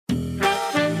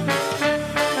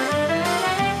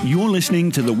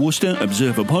listening to the Worcester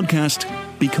Observer podcast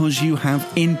because you have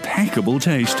impeccable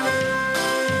taste.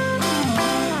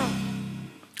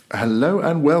 Hello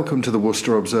and welcome to the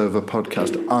Worcester Observer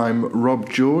podcast. I'm Rob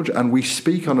George and we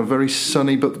speak on a very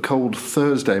sunny but cold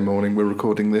Thursday morning. We're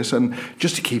recording this, and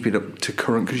just to keep it up to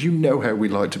current, because you know how we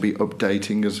like to be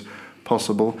updating as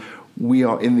possible, we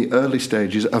are in the early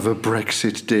stages of a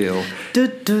Brexit deal.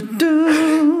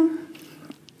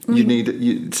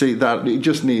 You see that it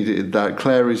just needed that.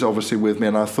 Claire is obviously with me,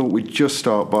 and I thought we'd just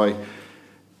start by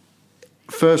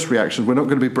first reactions. We're not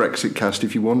going to be Brexit cast.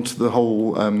 If you want the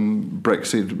whole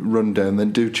Brexit rundown,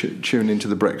 then do tune into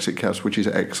the Brexit cast, which is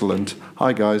excellent.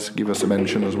 Hi guys, give us a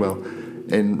mention as well.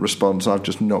 In response, I've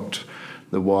just knocked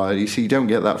the wire. You see, you don't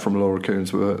get that from Laura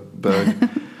Koonsberg.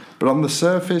 But on the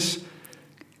surface,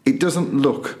 it doesn't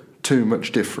look too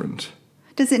much different.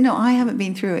 Does it not? I haven't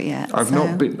been through it yet.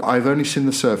 I've only seen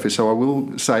the surface, so I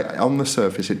will say on the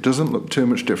surface it doesn't look too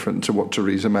much different to what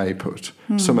Theresa May put.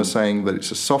 Some are saying that it's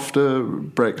a softer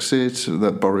Brexit,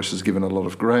 that Boris has given a lot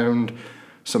of ground.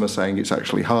 Some are saying it's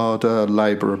actually harder.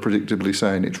 Labour are predictably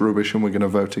saying it's rubbish and we're going to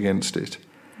vote against it.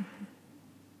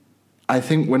 I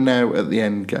think we're now at the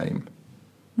end game.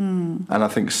 And I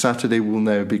think Saturday will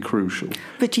now be crucial.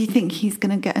 But do you think he's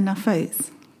going to get enough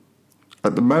votes?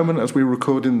 At the moment, as we're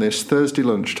recording this, Thursday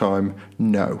lunchtime,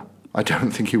 no, I don't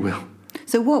think he will.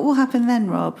 So what will happen then,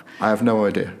 Rob? I have no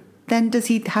idea. Then does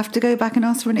he have to go back and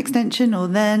ask for an extension, or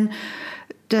then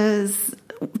do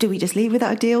we just leave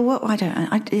without a deal? What? I don't know.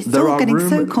 It's all getting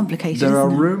so complicated, There are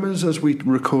isn't it? rumours as we're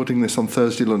recording this on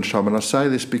Thursday lunchtime, and I say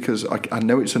this because I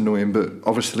know it's annoying, but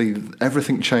obviously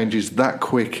everything changes that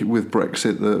quick with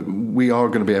Brexit that we are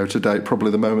going to be out of date. Probably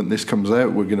the moment this comes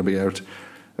out, we're going to be out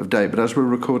of date. But as we're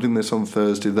recording this on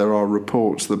Thursday, there are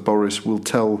reports that Boris will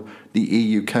tell the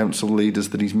EU Council leaders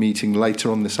that he's meeting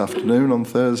later on this afternoon on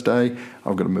Thursday.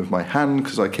 I'm going to move my hand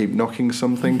because I keep knocking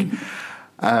something.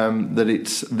 That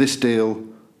it's this deal,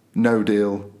 no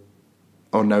deal,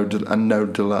 or no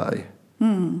delay,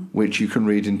 which you can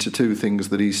read into two things: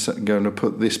 that he's going to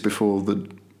put this before the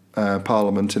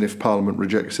Parliament, and if Parliament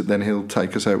rejects it, then he'll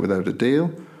take us out without a deal.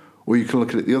 Or you can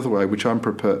look at it the other way, which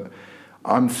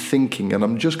I'm thinking, and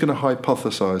I'm just going to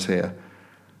hypothesise here,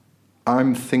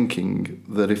 I'm thinking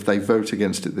that if they vote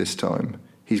against it this time,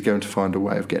 he's going to find a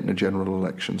way of getting a general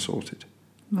election sorted.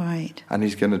 Right. And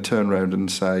he's going to turn around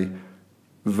and say,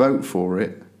 vote for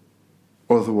it,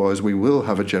 otherwise we will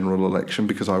have a general election,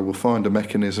 because I will find a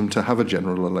mechanism to have a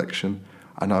general election,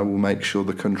 and I will make sure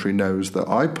the country knows that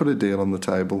I put a deal on the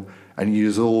table and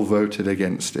you've all voted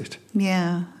against it.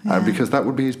 Yeah. Because that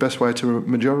would be his best way to a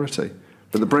majority.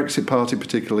 But the Brexit Party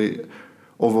particularly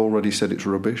have already said it's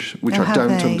rubbish, which I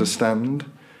don't understand.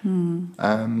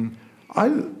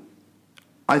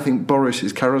 I think Boris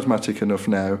is charismatic enough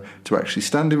now to actually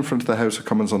stand in front of the House of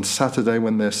Commons on Saturday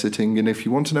when they're sitting. And if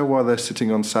you want to know why they're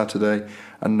sitting on Saturday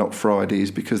and not Fridays,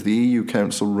 because the EU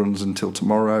Council runs until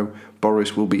tomorrow.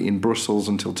 Boris will be in Brussels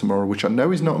until tomorrow, which I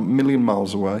know is not a million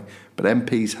miles away, but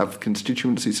MPs have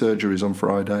constituency surgeries on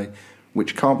Friday,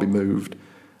 which can't be moved.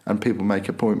 And people make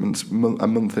appointments a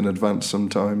month in advance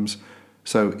sometimes.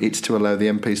 So it's to allow the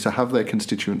MPs to have their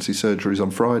constituency surgeries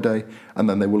on Friday, and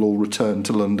then they will all return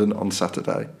to London on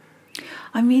Saturday.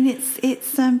 I mean,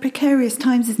 it's precarious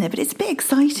times, isn't it? But it's a bit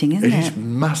exciting, isn't it? It is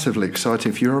massively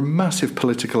exciting. If you're a massive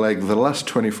political egg, the last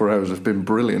 24 hours have been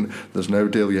brilliant. There's no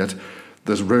deal yet.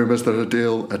 There's rumours that a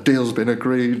deal's been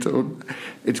agreed.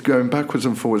 It's going backwards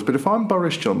and forwards. But if I'm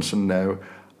Boris Johnson now,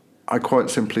 I quite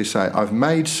simply say I've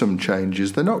made some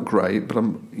changes. They're not great, but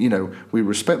we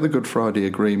respect the Good Friday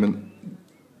Agreement,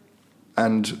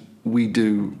 and we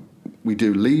do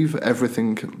leave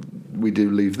everything. We do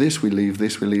leave this. We leave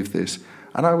this. We leave this.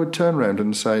 And I would turn around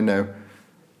and say, no,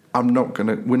 we're not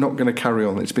going to carry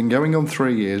on. It's been going on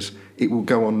 3 years. It will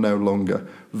go on no longer.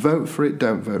 Vote for it.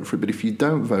 Don't vote for it. But if you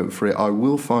don't vote for it, I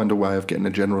will find a way of getting a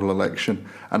general election,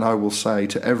 and I will say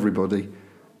to everybody,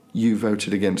 you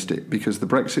voted against it, because the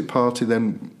Brexit Party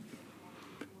then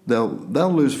they'll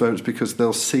lose votes because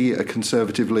they'll see a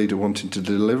Conservative leader wanting to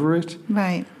deliver it.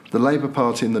 Right. The Labour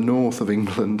Party in the north of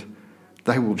England,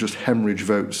 they will just hemorrhage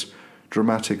votes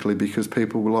dramatically because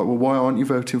people were like, well, why aren't you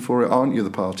voting for it? Aren't you the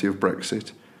party of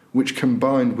Brexit? Which,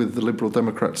 combined with the Liberal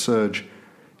Democrat surge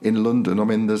in London, I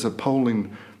mean, there's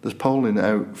polling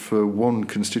out for one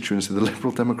constituency. The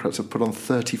Liberal Democrats have put on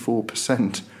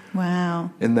 34%.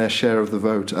 Wow. In their share of the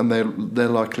vote, and they're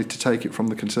likely to take it from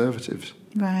the Conservatives.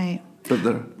 Right. But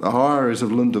the higher areas of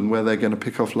London where they're going to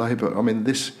pick off Labour, I mean,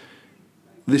 this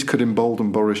could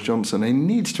embolden Boris Johnson. He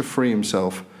needs to free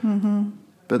himself. Mm-hmm.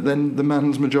 But then the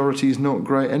man's majority is not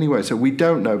great anyway, so we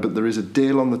don't know, but there is a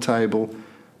deal on the table.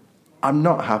 I'm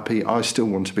not happy. I still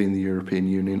want to be in the European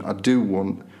Union. I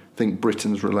do think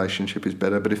Britain's relationship is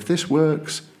better. But if this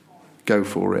works, go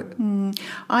for it.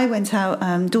 I went out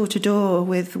door to door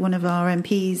with one of our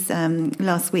MPs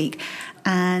last week,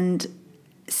 and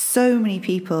so many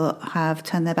people have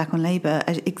turned their back on Labour.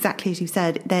 Exactly as you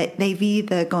said, they've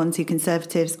either gone to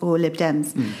Conservatives or Lib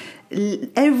Dems.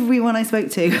 Everyone I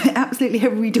spoke to, absolutely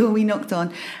every door we knocked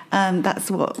on, that's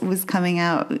what was coming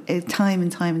out time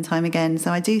and time and time again.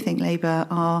 So I do think Labour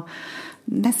are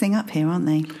messing up here, aren't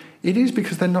they? It is,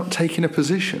 because they're not taking a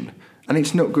position, and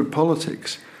it's not good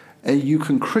politics. You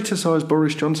can criticise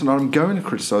Boris Johnson. I'm going to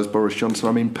criticise Boris Johnson.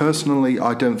 I mean, personally,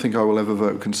 I don't think I will ever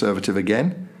vote Conservative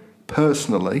again.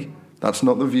 Personally, that's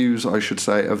not the views, I should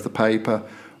say, of the paper,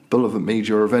 Boulevard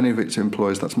Media, or of any of its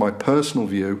employees. That's my personal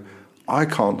view. I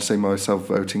can't see myself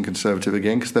voting Conservative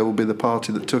again, because they will be the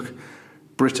party that took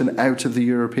Britain out of the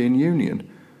European Union.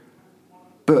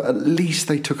 But at least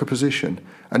they took a position.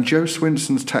 And Joe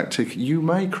Swinson's tactic, you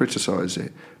may criticise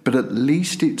it, but at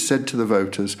least it said to the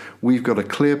voters, we've got a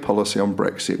clear policy on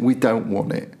Brexit. We don't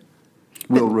want it.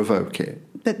 We'll revoke it.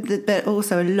 But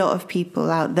also a lot of people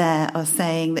out there are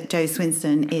saying that Joe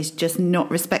Swinson is just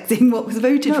not respecting what was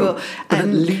voted for. But at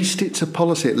least it's a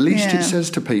policy. At least it says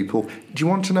to people, do you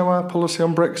want to know our policy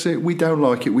on Brexit? We don't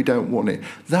like it. We don't want it.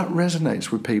 That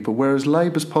resonates with people. Whereas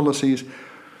Labour's policy is,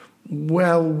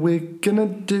 well, we're going to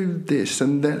do this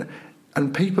and then.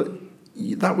 And people,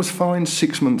 that was fine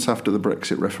 6 months after the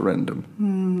Brexit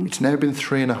referendum. It's now been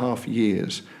 3.5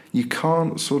 years. You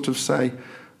can't sort of say,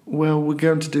 well, we're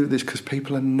going to do this because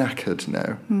people are knackered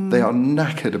now. They are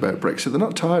knackered about Brexit. They're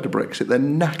not tired of Brexit, they're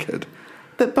knackered.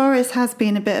 But Boris has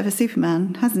been a bit of a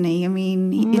Superman, hasn't he? I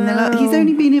mean, he's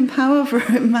only been in power for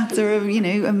a matter of,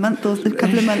 a month or a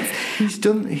couple of months. He's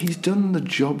done the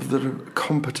job that a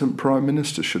competent Prime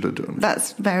Minister should have done.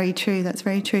 That's very true,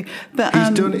 But he's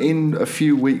done in a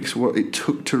few weeks what it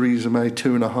took Theresa May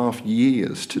 2.5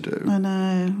 years to do. I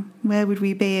know. Where would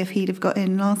we be if he'd have got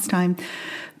in last time?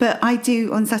 But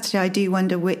on Saturday, I do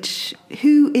wonder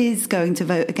who is going to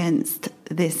vote against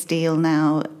this deal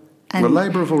now. Well,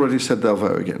 Labour have already said they'll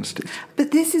vote against it.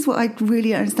 But this is what I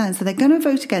really don't understand. So they're going to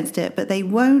vote against it, but they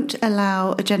won't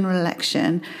allow a general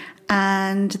election.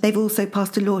 And they've also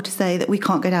passed a law to say that we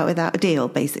can't get out without a deal,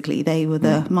 basically. They were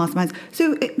the masterminds.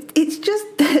 So it's just,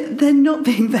 they're not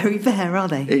being very fair, are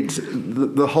they? It's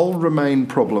the whole Remain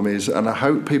problem is, and I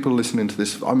hope people listening to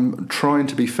this, I'm trying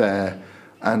to be fair,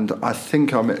 and I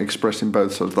think I'm expressing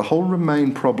both sides. The whole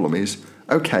Remain problem is,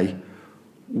 okay,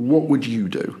 what would you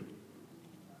do?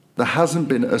 There hasn't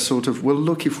been a sort of, well,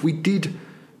 look, if we did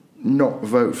not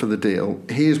vote for the deal,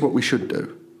 here's what we should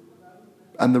do.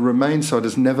 And the Remain side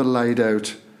has never laid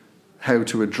out how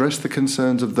to address the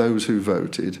concerns of those who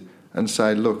voted and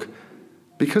say, look,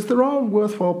 because there are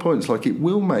worthwhile points, like it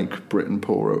will make Britain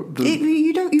poorer.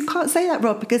 You can't say that,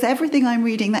 Rob, because everything I'm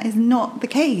reading, that is not the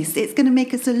case. It's going to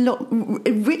make us a lot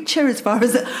richer as far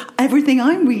as everything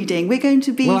I'm reading. We're going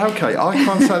to be... Well, OK, I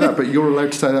can't say that, but you're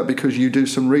allowed to say that because you do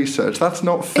some research. That's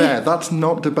not fair. That's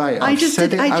not debate. I've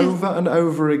said it over and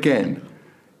over again.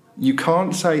 You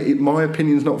can't say my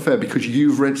opinion's not fair because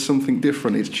you've read something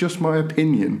different. It's just my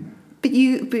opinion. But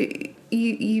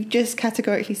you've just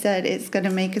categorically said it's going to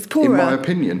make us poorer. In my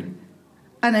opinion.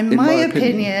 And in my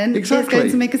opinion, exactly. It's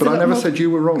going to make us but a lot I never more... said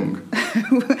you were wrong.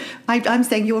 I'm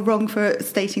saying you're wrong for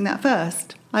stating that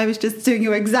first. I was just doing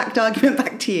your exact argument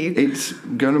back to you. It's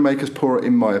going to make us poorer,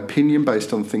 in my opinion,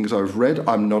 based on things I've read.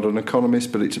 I'm not an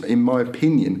economist, but it's in my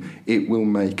opinion, it will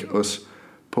make us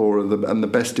poorer. And the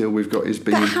best deal we've got is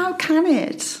being... But how can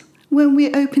it? When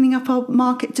we're opening up our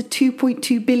market to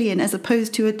 2.2 billion as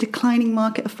opposed to a declining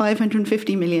market of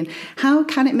 550 million, how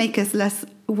can it make us less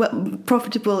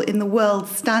profitable in the world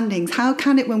standings? How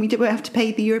can it when we don't have to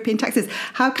pay the European taxes?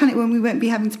 How can it when we won't be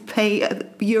having to pay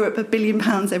Europe £1 billion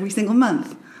every single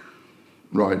month?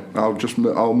 Right,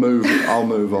 I'll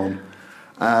move on.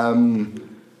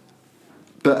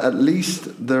 But at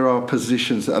least there are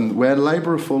positions, and where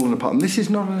Labour have fallen apart, and this is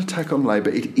not an attack on Labour,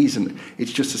 it isn't.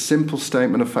 It's just a simple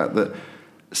statement of fact that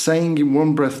saying in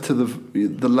one breath to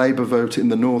the Labour vote in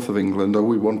the north of England, oh,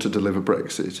 we want to deliver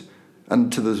Brexit,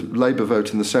 and to the Labour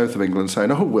vote in the south of England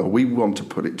saying, oh, well, we want to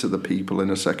put it to the people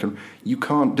in a second. You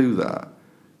can't do that.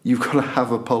 You've got to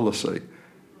have a policy.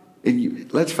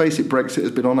 Let's face it, Brexit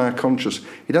has been on our conscience.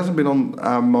 It hasn't been on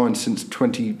our mind since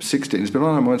 2016. It's been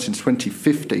on our mind since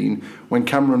 2015 when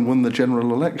Cameron won the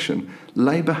general election.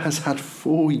 Labour has had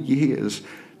 4 years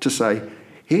to say,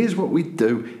 here's what we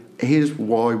do, here's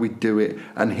why we do it,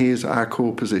 and here's our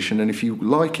core position. And if you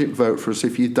like it, vote for us.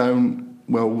 If you don't,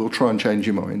 well, we'll try and change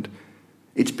your mind.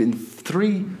 It's been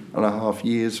 3.5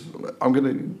 years. I'm going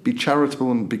to be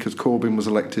charitable, and because Corbyn was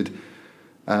elected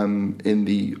in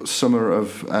the summer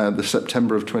of the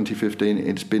September of 2015,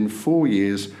 it's been 4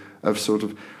 years of sort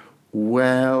of,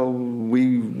 well,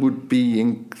 we would be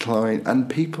inclined, and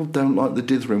people don't like the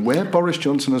dithering. Where Boris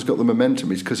Johnson has got the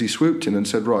momentum is because he swooped in and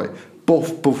said, right,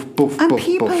 buff, buff, buff, and buff,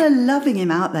 people buff. are loving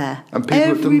him out there. And people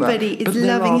Everybody have done that. is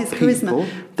loving his charisma.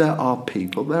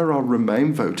 There are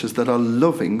Remain voters that are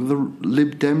loving the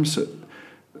Lib Dems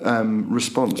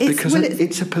response because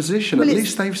it's a position. At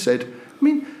least they've said. I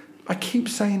mean, I keep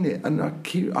saying it, and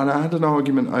I had an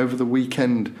argument over the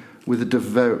weekend with a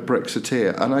devout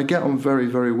Brexiteer, and I get on very,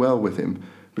 very well with him.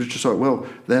 But it's just like, well,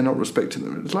 they're not respecting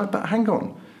them. It's like, but hang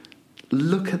on.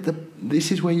 Look at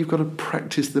this is where you've got to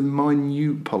practice the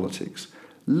minute politics.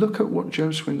 Look at what Jo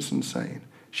Swinson's saying.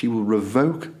 She will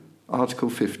revoke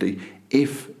Article 50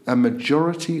 if a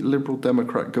majority Liberal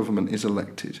Democrat government is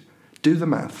elected. Do the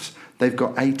maths. They've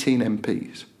got 18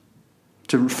 MPs.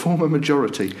 To form a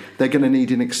majority, they're going to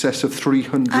need in excess of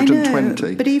 320. I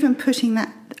know, but even putting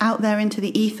that out there into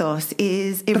the ethos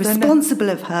is irresponsible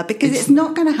of her, because it's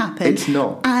not going to happen. It's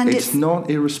not. And it's not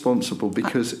irresponsible,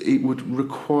 because it would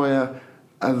require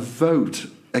a vote,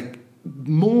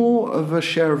 more of a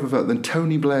share of a vote than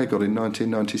Tony Blair got in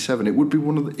 1997. It would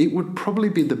be it would probably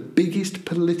be the biggest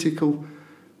political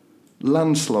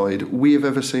landslide we have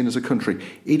ever seen as a country.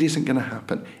 It isn't going to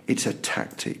happen. It's a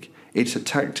tactic. It's a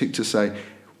tactic to say,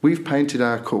 we've painted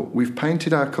our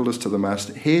colours to the mast.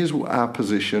 Here's our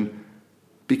position,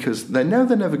 because they know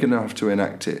they're never going to have to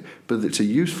enact it, but it's a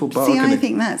useful bargain. See, I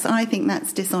think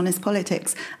that's dishonest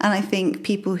politics, and I think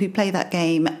people who play that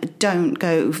game don't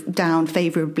go down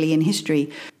favourably in history.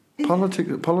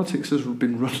 Politics has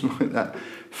been run like that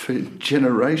for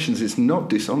generations. It's not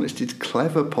dishonest. It's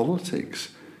clever politics,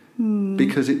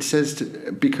 because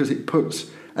it puts,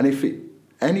 and if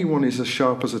anyone is as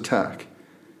sharp as attack,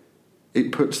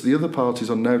 it puts the other parties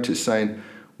on notice, saying,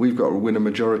 we've got to win a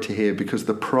majority here, because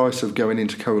the price of going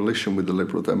into coalition with the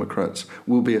Liberal Democrats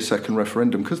will be a second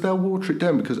referendum, because they'll water it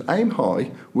down, because aim high,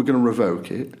 we're going to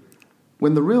revoke it,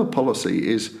 when the real policy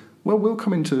is, well, we'll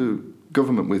come into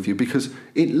government with you, because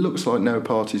it looks like no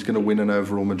party's going to win an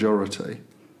overall majority.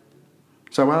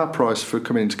 So our price for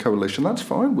coming into coalition, that's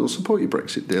fine, we'll support your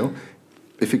Brexit deal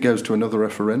if it goes to another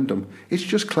referendum. It's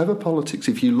just clever politics.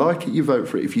 If you like it, you vote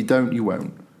for it. If you don't, you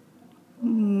won't.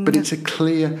 But it's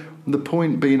the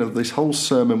point being of this whole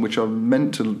sermon, which I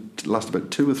meant to last about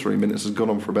 2 or 3 minutes, has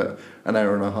gone on for about an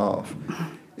hour and a half,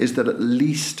 is that at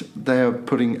least they're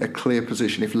putting a clear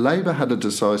position. If Labour had a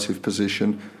decisive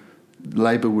position,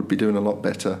 Labour would be doing a lot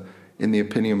better in the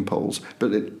opinion polls.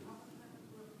 But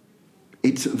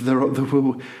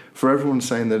for everyone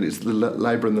saying that it's the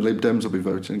Labour and the Lib Dems will be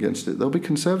voting against it, there'll be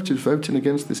Conservatives voting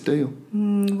against this deal.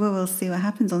 Well, we'll see what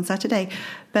happens on Saturday.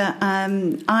 But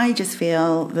I just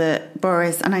feel that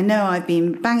Boris, and I know I've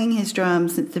been banging his drum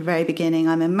since the very beginning,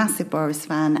 I'm a massive Boris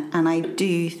fan, and I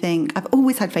do think, I've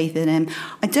always had faith in him.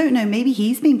 I don't know, maybe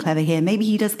he's been clever here. Maybe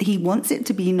he wants it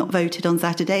to be not voted on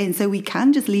Saturday, and so we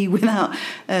can just leave without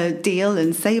a deal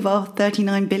and save our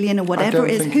 39 billion or whatever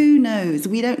it is. Who knows?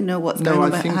 We don't know what's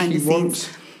going on behind the scenes.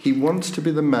 He wants to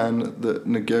be the man that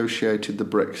negotiated the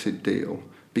Brexit deal,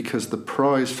 because the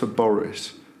prize for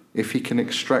Boris, if he can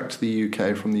extract the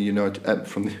UK from the United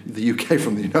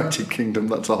Kingdom,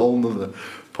 that's a whole other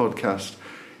podcast.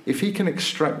 If he can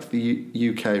extract the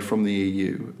UK from the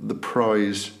EU, the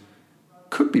prize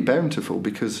could be bountiful,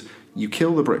 because you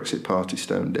kill the Brexit party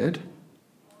stone dead,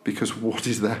 because what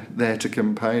is there to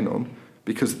campaign on?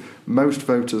 Because most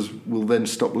voters will then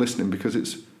stop listening, because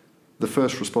it's the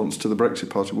first response to the Brexit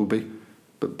party will be,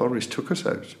 but Boris took us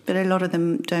out. But a lot of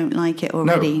them don't like it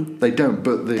already. No, they don't.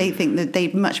 But they think that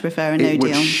they'd much prefer a no deal. It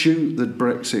would shoot the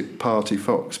Brexit party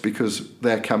fox, because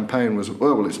their campaign was,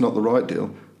 well, it's not the right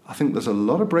deal. I think there's a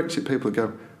lot of Brexit people who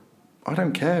go, I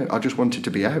don't care, I just want it to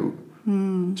be out.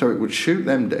 So it would shoot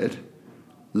them dead.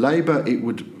 Labour, it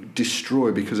would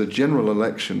destroy, because a general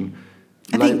election...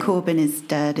 I think Corbyn is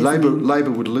dead,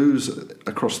 Labour would lose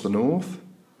across the north.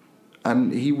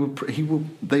 And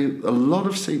a lot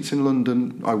of seats in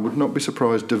London, I would not be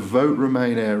surprised, devout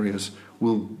Remain areas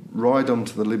will ride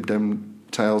onto the Lib Dem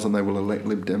tails, and they will elect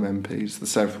Lib Dem MPs, the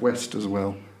South West as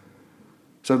well.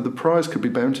 So the prize could be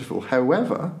bountiful.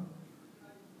 However,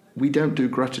 we don't do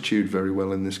gratitude very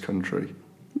well in this country.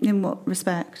 In what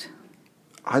respect?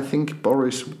 I think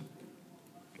Boris,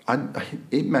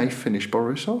 it may finish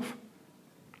Boris off.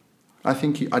 I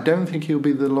don't think he'll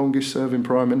be the longest serving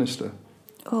Prime Minister.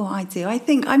 Oh, I do. I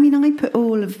put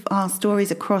all of our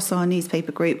stories across our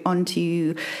newspaper group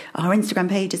onto our Instagram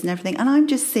pages and everything, and I'm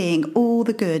just seeing all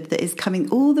the good that is coming,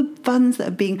 all the funds that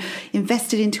are being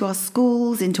invested into our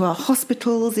schools, into our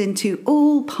hospitals, into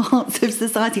all parts of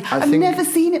society. I've never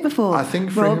seen it before. I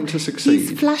think for Rob, him to succeed...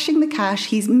 He's flashing the cash,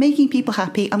 he's making people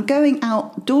happy. I'm going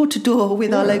out door to door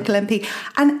with our local MP,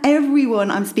 and everyone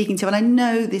I'm speaking to, and I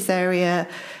know this area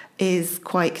is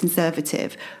quite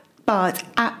conservative, but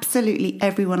absolutely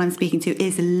everyone I'm speaking to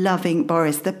is loving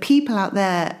Boris. The people out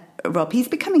there, Rob, he's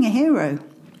becoming a hero.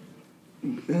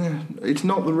 It's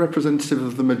not the representative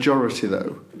of the majority,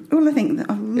 though. Well, I think...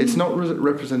 it's not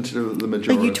representative of the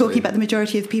majority. Are you talking about the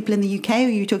majority of the people in the UK, or are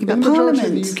you talking about the Parliament? The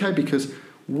majority in the UK, because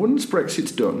once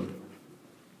Brexit's done,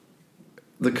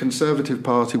 the Conservative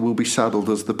Party will be saddled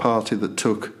as the party that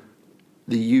took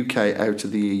the UK out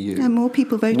of the EU. And more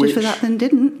people voted for that than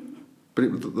didn't.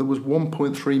 But there was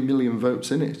 1.3 million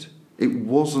votes in it. It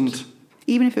wasn't...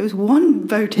 Even if it was one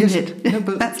vote in it, no,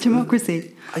 but that's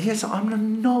democracy. Yes,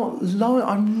 I'm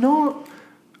not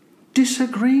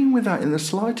disagreeing with that in the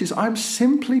slightest. I'm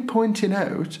simply pointing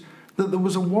out that there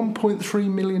was a 1.3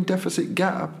 million deficit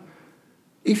gap.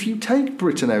 If you take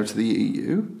Britain out of the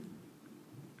EU,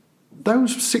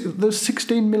 those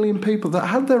 16 million people that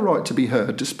had their right to be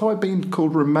heard, despite being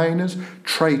called Remainers,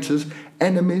 traitors,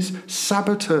 enemies,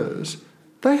 saboteurs,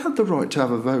 they had the right to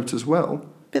have a vote as well.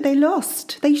 But they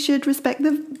lost. They should respect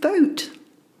the vote.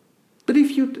 But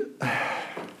if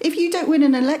you don't win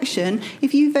an election,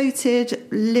 if you voted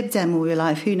Lib Dem all your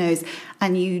life, who knows,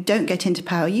 and you don't get into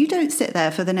power, you don't sit there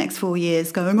for the next 4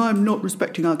 years going, I'm not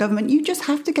respecting our government. You just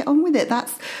have to get on with it.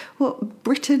 That's what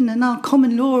Britain and our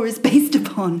common law is based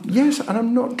upon. Yes, and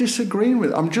I'm not disagreeing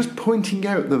with it. I'm just pointing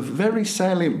out the very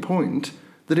salient point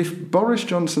that if Boris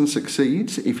Johnson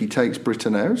succeeds, if he takes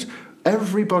Britain out,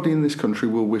 everybody in this country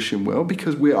will wish him well,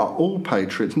 because we are all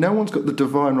patriots. No one's got the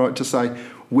divine right to say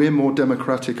we're more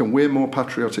democratic and we're more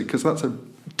patriotic, because that's a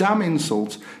damn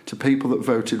insult to people that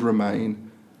voted Remain.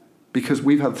 Because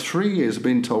we've had 3 years of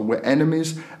being told we're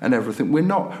enemies and everything. We're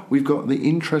not. We've got the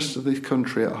interests of this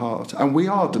country at heart. And we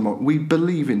are we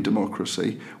believe in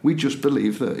democracy. We just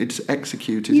believe that it's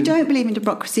executed. You don't believe in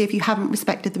democracy if you haven't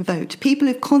respected the vote. People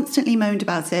who've constantly moaned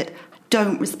about it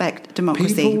don't respect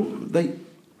democracy.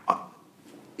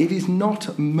 It is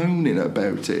not moaning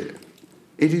about it.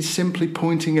 It is simply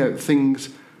pointing out things.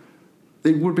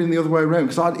 It would have been the other way around,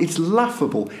 because it's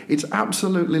laughable. It's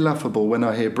absolutely laughable when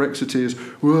I hear Brexiteers,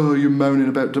 whoa, you're moaning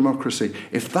about democracy.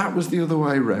 If that was the other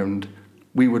way around,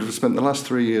 we would have spent the last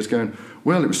 3 years going,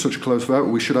 well, it was such a close vote,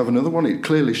 we should have another one. It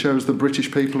clearly shows the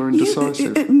British people are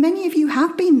indecisive. Many of you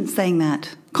have been saying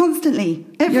that constantly,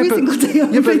 every single day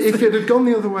on Facebook. But if Facebook. it had gone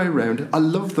the other way around, I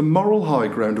love the moral high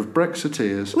ground of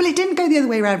Brexiteers. Well, it didn't go the other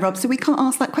way around, Rob, so we can't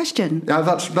ask that question. Yeah,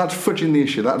 that's fudging the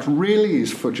issue. That really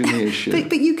is fudging the issue.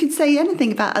 But you could say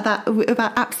anything about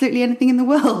absolutely anything in the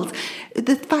world.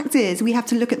 The fact is, we have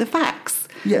to look at the facts.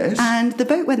 Yes. And the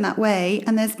vote went that way,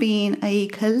 and there's been a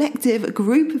collective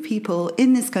group of people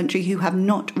in this country who have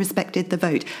not respected the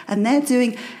vote, and they're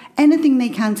doing anything they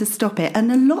can to stop it,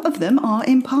 and a lot of them are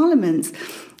in Parliament.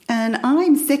 And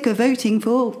I'm sick of voting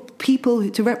for people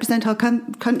to represent our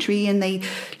country, and they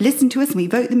listen to us and we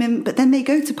vote them in, but then they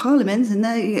go to Parliament and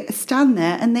they stand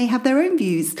there and they have their own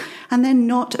views, and they're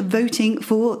not voting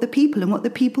for the people and what the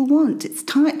people want. It's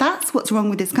time. That's what's wrong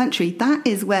with this country. That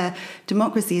is where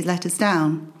democracy has let us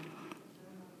down.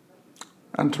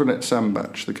 Antoinette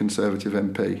Sambach, the Conservative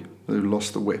MP who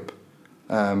lost the whip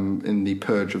in the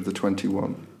purge of the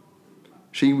 21,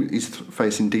 she is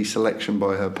facing deselection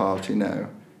by her party now.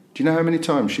 Do you know how many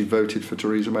times she voted for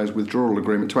Theresa May's withdrawal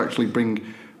agreement to actually bring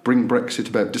Brexit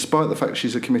about, despite the fact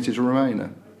she's a committed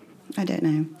Remainer? I don't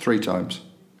know. 3 times.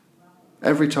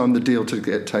 Every time the deal to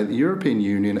take the European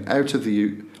Union out of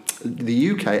the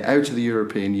UK out of the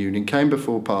European Union came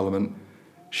before Parliament,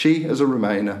 she, as a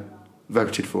Remainer,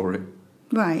 voted for it.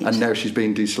 Right. And now she's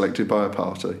being deselected by a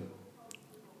party.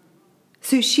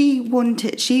 So she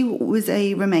was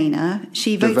a Remainer.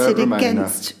 She voted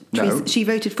against... No. She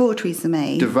voted for Theresa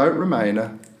May. Devout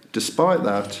Remainer. Despite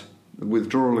that, the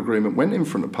withdrawal agreement went in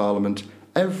front of Parliament.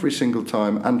 Every single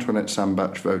time Antoinette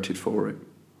Sambach voted for it.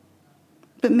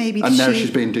 But maybe and now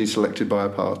she's being deselected by a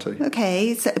party.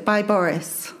 Okay, so by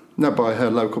Boris. No, by her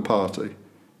local party.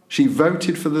 She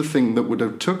voted for the thing that would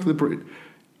have took the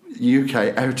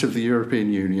UK out of the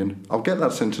European Union. I'll get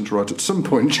that sentence right at some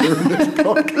point during this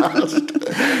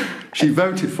podcast. She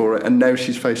voted for it, and now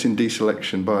she's facing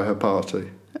deselection by her party.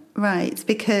 Right,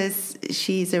 because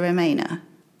she's a Remainer.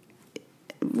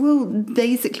 Well,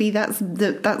 basically, that's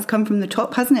come from the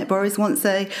top, hasn't it? Boris wants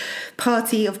a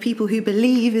party of people who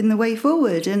believe in the way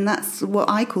forward, and that's what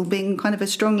I call being kind of a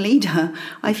strong leader.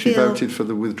 She voted for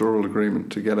the withdrawal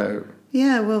agreement to get out.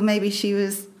 Yeah, well, maybe she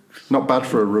was... Not bad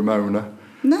for a Ramona.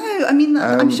 No, I mean,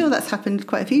 I'm sure that's happened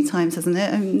quite a few times, hasn't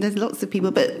it? I mean, there's lots of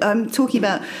people, but I'm talking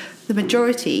about the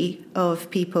majority of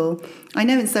people. I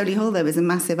know in Solihull there was a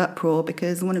massive uproar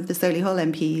because one of the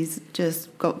Solihull MPs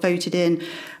just got voted in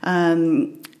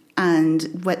and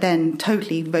then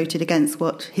totally voted against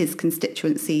what his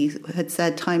constituency had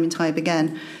said time and time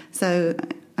again. So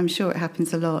I'm sure it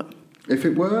happens a lot. If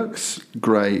it works,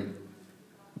 great.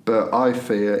 But I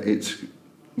fear it's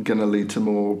going to lead to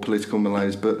more political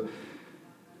malaise. But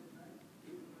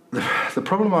the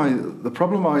problem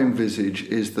I envisage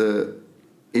is that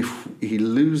if he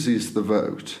loses the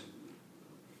vote,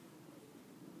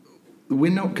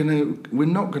 we're not going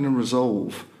to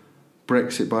resolve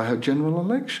Brexit by a general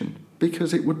election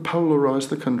because it would polarise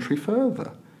the country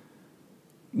further.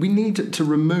 We need to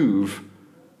remove.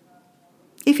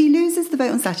 If he loses the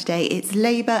vote on Saturday, it's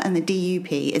Labour and the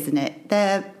DUP, isn't it?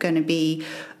 They're going to be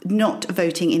not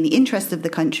voting in the interest of the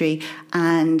country,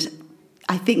 and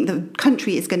I think the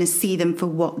country is going to see them for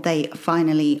what they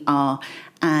finally are.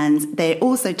 And they're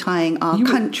also tying our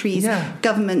country's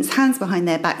government's hands behind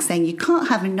their back, saying you can't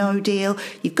have a no deal,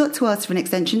 you've got to ask for an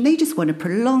extension. They just want to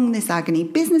prolong this agony.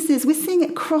 Businesses, we're seeing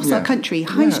it across our country.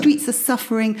 High streets are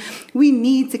suffering. We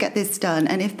need to get this done.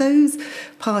 And if those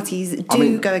parties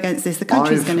go against this, the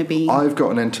country's going to be... I've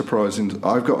got an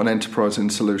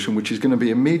enterprising solution which is going to be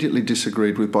immediately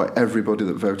disagreed with by everybody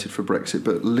that voted for Brexit.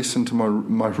 But listen to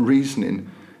my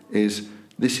reasoning is...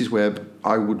 This is where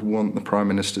I would want the Prime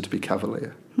Minister to be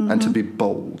cavalier and to be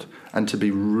bold and to be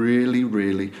really,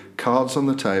 really cards on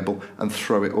the table and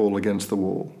throw it all against the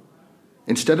wall.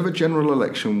 Instead of a general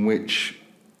election which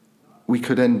we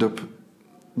could end up...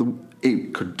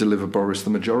 It could deliver Boris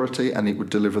the majority and it would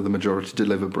deliver the majority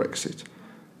deliver Brexit.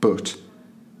 But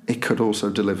it could also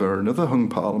deliver another hung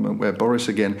parliament where Boris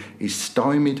again is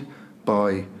stymied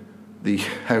by the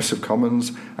House of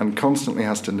Commons and constantly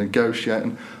has to negotiate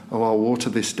and, I'll water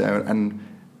this down. And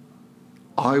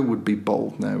I would be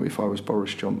bold now if I was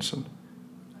Boris Johnson.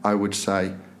 I would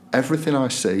say, everything I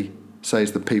see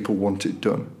says that people want it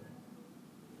done.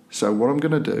 So what I'm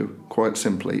going to do, quite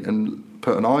simply, and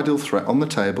put an ideal threat on the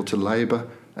table to Labour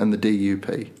and the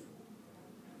DUP.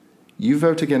 You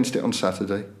vote against it on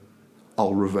Saturday,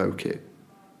 I'll revoke it.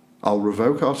 I'll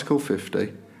revoke Article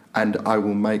 50, and I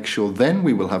will make sure then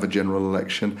we will have a general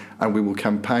election and we will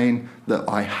campaign that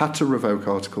I had to revoke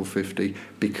Article 50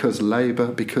 because Labour,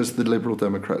 because the Liberal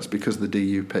Democrats, because the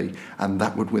DUP, and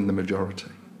that would win the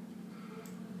majority.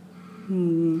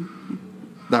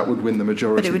 That would win the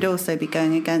majority. But it would also be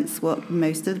going against what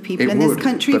most of the people in this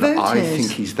country voted. I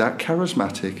think he's that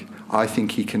charismatic. I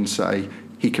think he can say,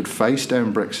 he could face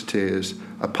down Brexiteers,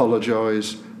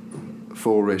 apologise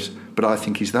for it, but I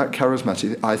think he's that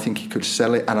charismatic. I think he could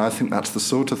sell it, and I think that's the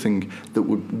sort of thing that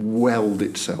would weld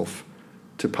itself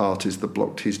to parties that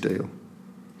blocked his deal.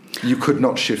 You could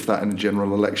not shift that in a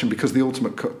general election because the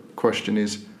ultimate question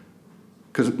is,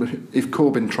 because if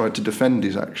Corbyn tried to defend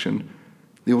his action,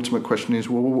 the ultimate question is,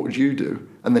 well, what would you do?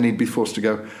 And then he'd be forced to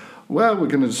go, well, we're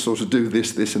going to sort of do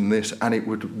this, this and this, and it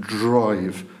would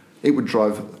drive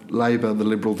Labour, the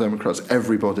Liberal Democrats,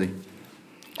 everybody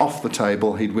off the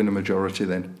table. He'd win a majority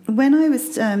then. When I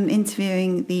was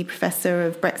interviewing the professor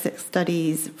of Brexit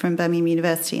studies from Birmingham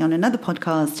University on another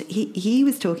podcast, he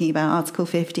was talking about Article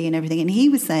 50 and everything, and he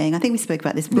was saying, I think we spoke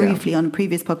about this briefly on a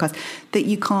previous podcast, that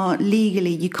you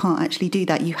can't actually do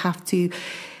that. You have to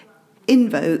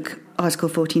invoke Article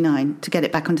 49 to get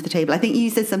it back onto the table. I think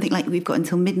you said something like we've got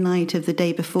until midnight of the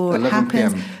day before it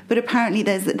happens. PM. But apparently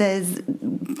there's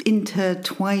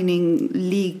intertwining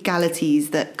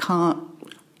legalities that can't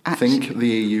I think the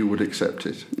EU would accept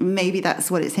it. Maybe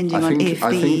that's what it's hinging on.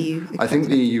 I think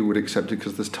the EU would accept it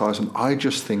because there's ties. And I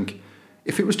just think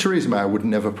if it was Theresa May, I would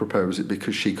never propose it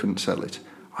because she couldn't sell it.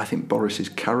 I think Boris is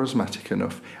charismatic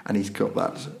enough and he's got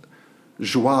that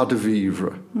joie de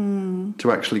vivre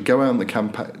to actually go out on the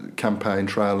campaign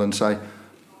trail and say,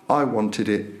 I wanted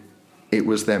it, it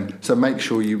was them. So make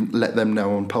sure you let them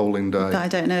know on polling day. But I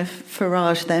don't know if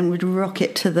Farage then would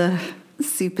rocket to the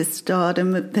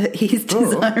superstardom that he's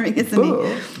desiring, isn't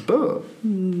he? But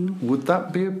would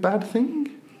that be a bad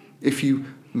thing? If you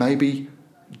maybe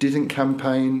didn't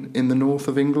campaign in the north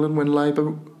of England when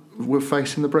Labour were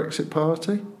facing the Brexit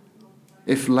Party?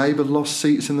 If Labour lost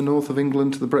seats in the north of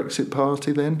England to the Brexit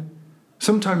Party then?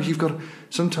 Sometimes you've got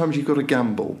to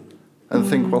gamble and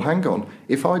think, well, hang on,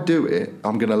 if I do it,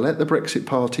 I'm going to let the Brexit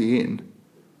Party in,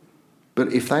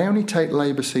 But if they only take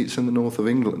Labour seats in the north of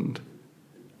England,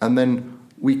 and then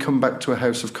we come back to a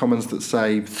House of Commons that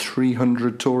say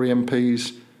 300 Tory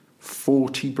MPs,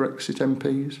 40 Brexit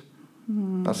MPs,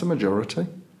 that's a majority.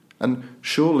 And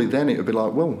surely then it would be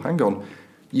like, well, hang on,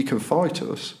 you can fight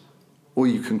us, or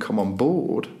you can come on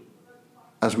board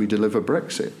as we deliver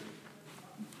Brexit.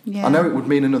 Yeah. I know it would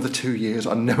mean another 2 years.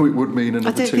 I know it would mean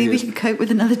another 2 years. I don't think we can cope with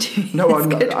another 2 years. No,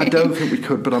 I don't think we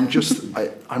could. But I'm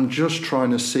just trying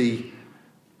to see,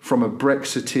 from a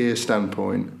Brexiteer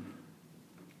standpoint,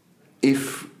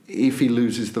 if he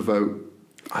loses the vote,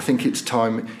 I think it's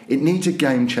time. It needs a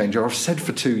game changer. I've said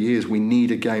for 2 years we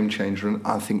need a game changer, and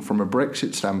I think from a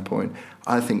Brexit standpoint,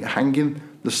 I think hanging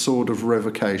the sword of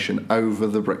revocation over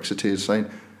the Brexiteers, saying,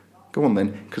 "Go on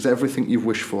then, because everything you've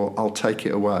wished for, I'll take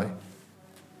it away."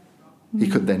 He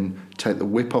could then take the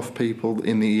whip off people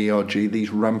in the ERG, these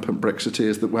rampant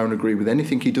Brexiteers that won't agree with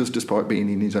anything he does, despite being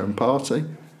in his own party.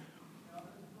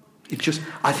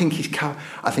 I think he's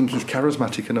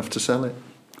charismatic enough to sell it.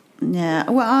 Yeah.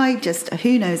 Well,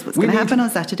 who knows what's going to happen on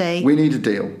Saturday? We need a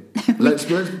deal.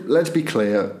 Let's be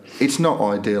clear. It's not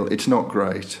ideal. It's not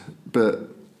great. But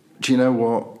do you know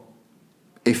what?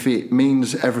 If it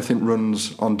means everything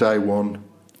runs on day one,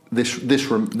 this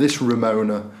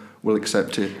Ramona will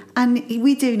accept it. And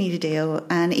we do need a deal.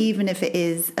 And even if it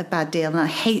is a bad deal, and I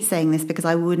hate saying this because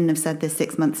I wouldn't have said this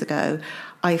 6 months ago,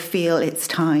 I feel it's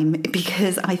time,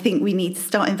 because I think we need to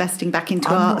start investing back into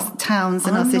our towns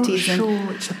and our cities. I'm not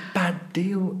sure it's a bad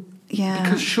deal. Yeah.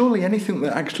 Because surely anything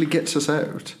that actually gets us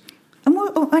out.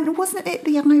 And wasn't it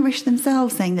the Irish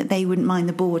themselves saying that they wouldn't mind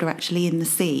the border actually in the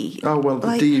sea? Oh, well, the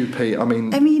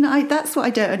DUP, that's what I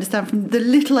don't understand from the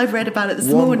little I've read about it this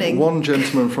morning. One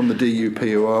gentleman from the DUP,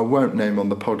 who I won't name on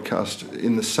the podcast,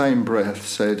 in the same breath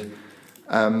said,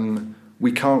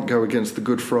 we can't go against the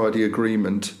Good Friday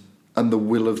Agreement and the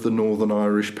will of the Northern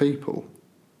Irish people.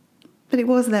 But it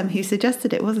was them who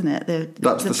suggested it, wasn't it?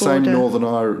 That's the same Northern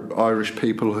Irish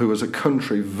people who, as a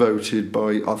country, voted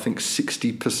by, I think,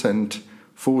 60%,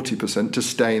 40% to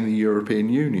stay in the European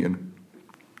Union.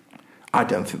 I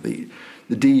don't think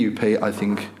the DUP, I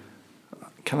think...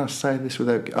 Can I say this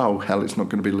without... Oh, hell, it's not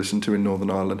going to be listened to in Northern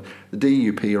Ireland. The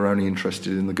DUP are only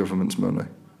interested in the government's money.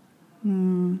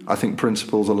 I think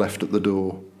principles are left at the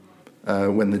door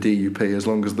when the DUP, as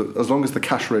long as the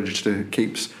cash register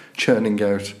keeps churning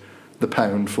out the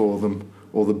pound for them,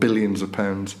 or the billions of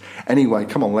pounds. Anyway,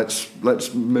 come on,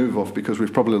 let's move off, because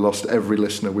we've probably lost every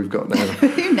listener we've got now.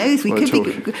 Who knows? We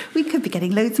could be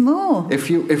getting loads more.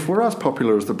 If we're as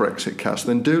popular as the Brexit cast,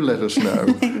 then do let us know,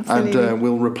 and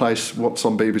we'll replace what's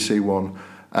on BBC One.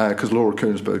 Because Laura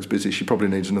Koonsberg's busy, she probably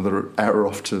needs another hour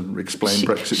off to explain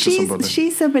Brexit to somebody.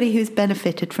 She's somebody who's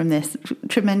benefited from this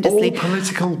tremendously. All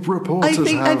political reporters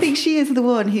I think she is the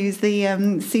one who's the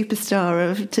superstar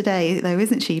of today, though,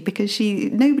 isn't she? Because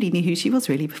nobody knew who she was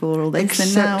really before all this.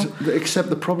 Except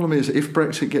the problem is, if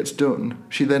Brexit gets done,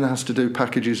 she then has to do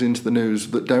packages into the news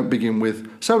that don't begin with,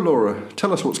 "So Laura,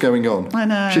 tell us what's going on." I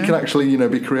know. She can actually,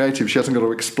 be creative. She hasn't got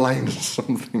to explain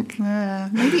something.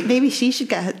 Maybe she should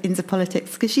get into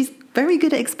politics, because she's very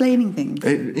good at explaining things.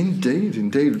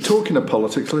 Indeed. Talking of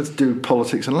politics, let's do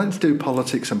politics, and let's do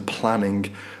politics and planning.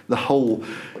 The whole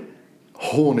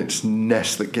hornet's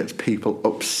nest that gets people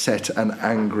upset and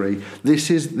angry. This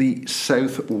is the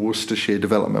South Worcestershire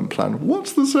Development Plan.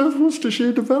 What's the South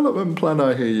Worcestershire Development Plan,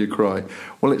 I hear you cry?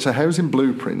 Well, it's a housing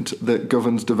blueprint that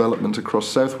governs development across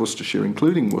South Worcestershire,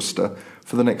 including Worcester,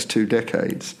 for the next 2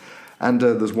 decades. And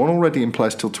there's one already in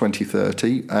place till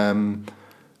 2030.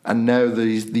 And now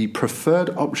the preferred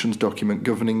options document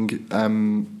governing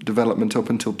development up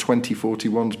until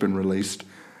 2041 has been released.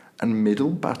 And Middle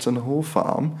Batten Hall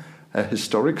Farm, a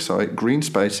historic site, green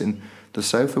space in the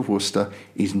south of Worcester,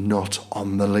 is not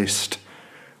on the list.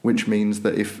 Which means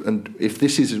that if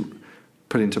this is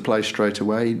put into place straight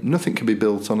away, nothing can be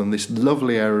built on, and this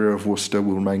lovely area of Worcester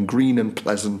will remain green and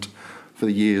pleasant for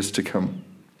the years to come.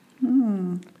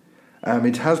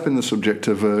 It has been the subject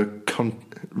of a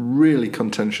really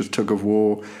contentious tug of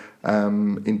war.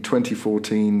 In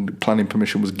 2014, planning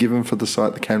permission was given for the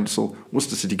site. The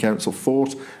Worcester City Council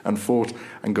fought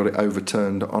and got it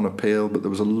overturned on appeal, but there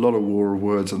was a lot of war of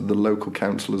words, and the local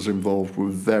councillors involved were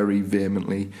very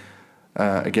vehemently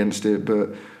against it.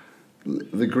 But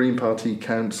the Green Party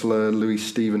councillor, Louis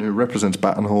Stephen, who represents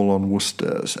Batten Hall on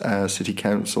Worcester's City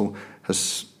Council,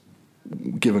 has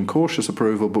given cautious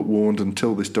approval, but warned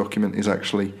until this document is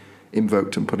actually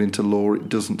invoked and put into law, it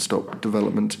doesn't stop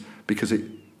development, because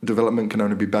development can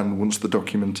only be banned once the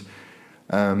document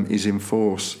is in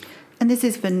force. And this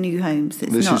is for new homes.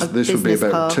 It's not a this business would be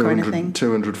about park or anything.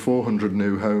 200, 400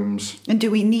 new homes. And do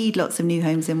we need lots of new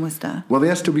homes in Worcester? Well, the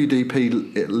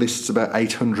SWDP it lists about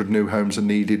 800 new homes are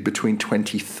needed between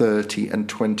 2030 and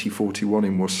 2041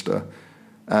 in Worcester.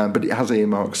 But it has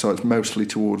earmarked sites mostly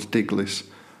towards Diglis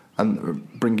and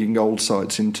bringing old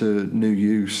sites into new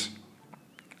use.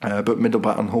 But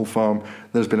Middlebat and Hull Farm,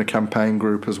 there's been a campaign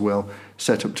group as well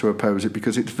set up to oppose it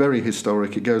because it's very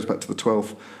historic. It goes back to the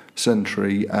 12th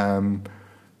century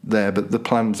there, but the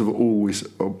plans have always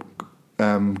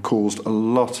caused a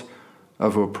lot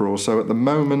of uproar. So at the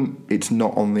moment, it's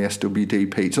not on the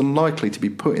SWDP. It's unlikely to be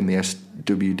put in the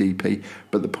SWDP,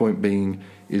 but the point being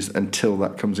is until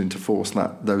that comes into force,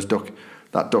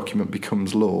 that document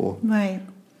becomes law. Right.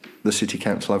 The City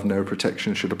Council have no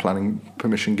protection should a planning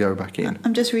permission go back in.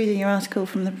 I'm just reading your article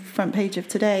from the front page of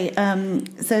today.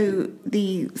 So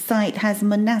the site has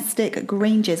monastic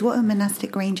granges. What are monastic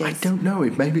granges? I don't know.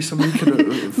 It may be something you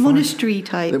could monastery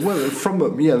type. Well,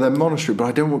 they're monastery, but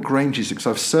I don't know what granges because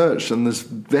I've searched and there's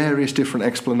various different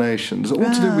explanations, all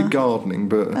to do with gardening.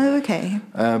 But oh, okay.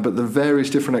 But there are various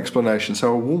different explanations,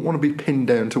 so I won't want to be pinned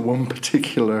down to one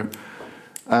particular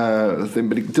thing,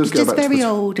 but it does go back to very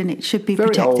old and it should be very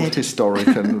protected. old, historic,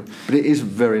 but it is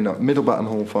very nice. Middlebat and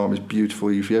Hall Farm is beautiful.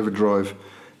 If you ever drive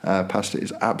past it,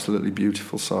 it's absolutely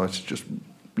beautiful site. It's just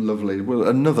lovely. Well,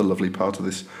 another lovely part of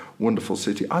this wonderful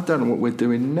city. I don't know what we're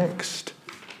doing next.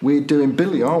 We're doing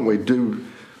Billy, aren't we?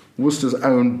 Worcester's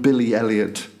own Billy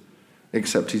Elliot,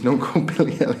 except he's not called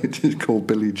Billy Elliot, he's called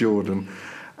Billy Jordan,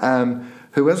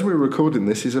 who, as we're recording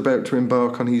this, is about to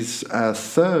embark on his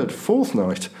fourth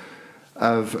night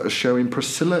of a show in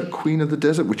Priscilla, Queen of the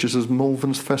Desert, which is at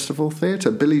Malvern's Festival Theatre.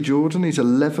 Billy Jordan, he's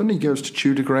 11, he goes to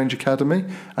Tudor Grange Academy,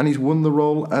 and he's won the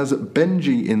role as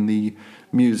Benji in the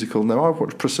musical. Now, I've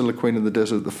watched Priscilla, Queen of the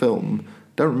Desert, the film.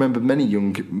 Don't remember many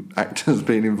young actors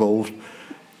being involved.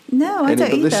 No, I don't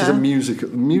but either. This is a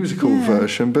musical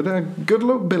version. But good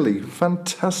luck, Billy.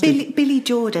 Fantastic. Billy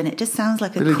Jordan. It just sounds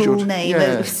like a Billy cool Jordan. name,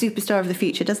 Yeah. a superstar of the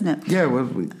future, doesn't it? Yeah, well,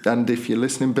 and if you're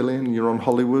listening, Billy, and you're on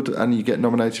Hollywood and you get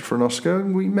nominated for an Oscar,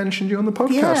 we mentioned you on the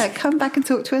podcast. Yeah, come back and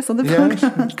talk to us on the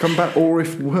podcast. Come back, or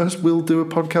if worse, we'll do a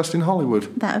podcast in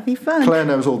Hollywood. That would be fun. Claire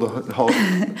knows all the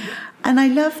Hollywood. And I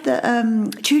love that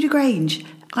Tudor Grange.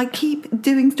 I keep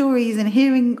doing stories and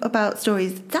hearing about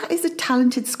stories. That is a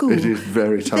talented school. It is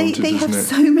very talented, They have isn't it?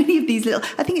 so many of these little...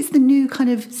 I think it's the new kind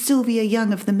of Sylvia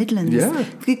Young of the Midlands. Yeah.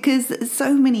 Because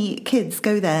so many kids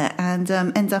go there and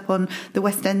end up on the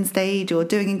West End stage or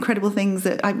doing incredible things.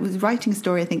 I was writing a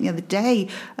story, I think, the other day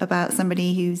about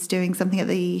somebody who's doing something at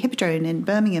the Hippodrome in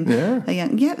Birmingham. Yeah.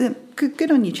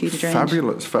 Good on you, Tudor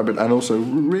Grange. Fabulous. And also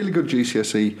really good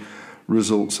GCSE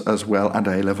results as well, and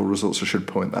A-level results, I should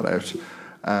point that out.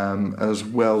 As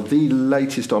well, the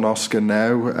latest on Oscar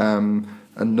now,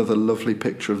 another lovely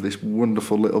picture of this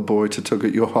wonderful little boy to tug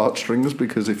at your heartstrings,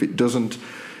 because if it doesn't,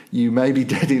 you may be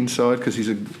dead inside, because he's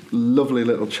a lovely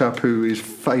little chap who is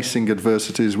facing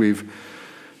adversities, we've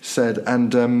said.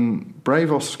 And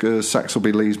brave Oscar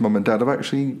Saxelby Lee's mum and dad have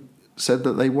actually said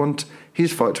that they want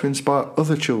his fight to inspire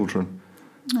other children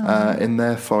in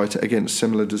their fight against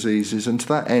similar diseases, and to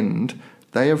that end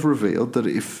they have revealed that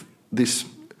if this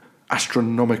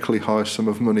astronomically high sum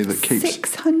of money that keeps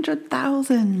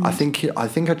 600,000. I think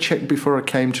I checked before I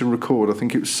came to record. I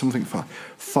think it was something for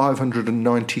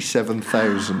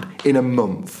 597,000 in a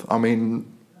month. I mean,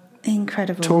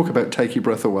 incredible. Talk about take your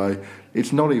breath away.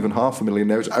 It's not even 500,000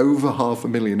 now. It's over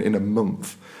 500,000 in a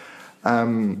month.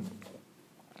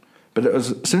 But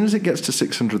as soon as it gets to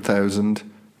 600,000,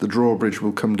 the drawbridge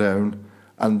will come down,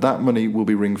 and that money will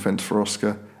be ring-fenced for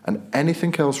Oscar, and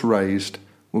anything else raised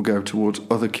will go towards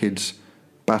other kids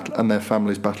and their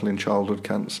families battling childhood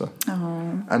cancer.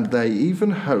 Oh. And they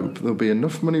even hope there'll be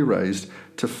enough money raised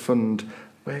to fund...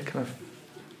 Where can I...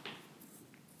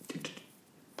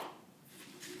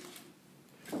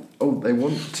 Oh, they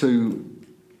want to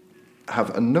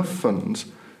have enough funds,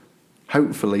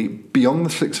 hopefully, beyond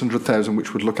the 600,000,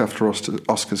 which would look after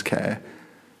Oscar's care,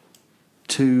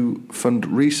 to fund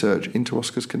research into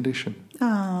Oscar's condition.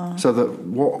 Oh. So that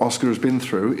what Oscar has been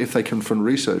through, if they can fund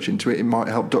research into it, it might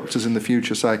help doctors in the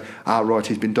future say, right,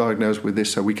 he's been diagnosed with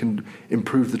this, so we can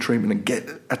improve the treatment and get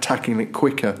attacking it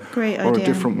quicker. Great or idea. A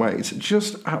different way. It's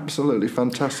just absolutely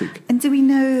fantastic. And do we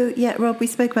know yet, Rob, we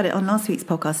spoke about it on last week's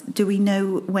podcast, do we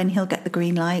know when he'll get the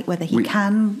green light, whether he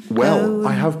can Well, go?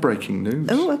 I have breaking news.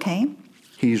 Oh, okay.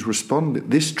 He's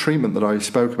responded. This treatment that I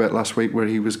spoke about last week, where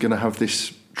he was going to have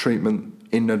this treatment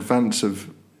in advance of,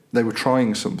 they were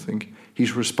trying something,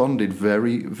 he's responded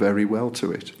very, very well to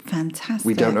it. Fantastic.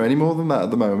 We don't know any more than that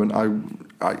at the moment.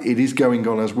 it is going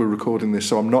on as we're recording this,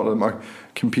 so I'm not at my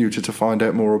computer to find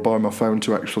out more or by my phone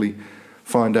to actually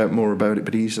find out more about it,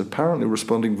 but he's apparently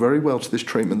responding very well to this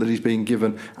treatment that he's being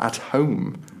given at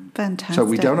home. Fantastic. So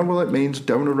we don't know what that means,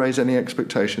 don't want to raise any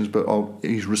expectations, but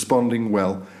he's responding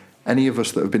well. Any of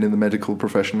us that have been in the medical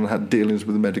profession and had dealings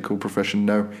with the medical profession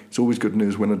know it's always good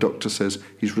news when a doctor says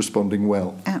he's responding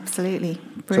well. Absolutely.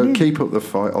 Brilliant. So keep up the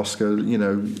fight, Oscar. You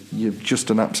know, you're just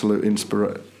an absolute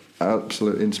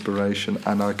inspiration,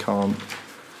 and I can't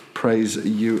praise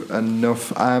you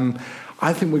enough.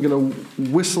 I think we're going to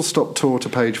whistle-stop tour to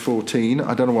page 14.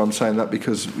 I don't know why I'm saying that,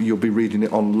 because you'll be reading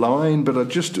it online, but I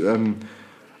just a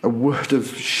word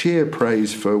of sheer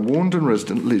praise for Warndon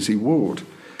resident Lizzie Ward.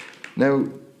 Now,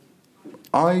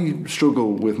 I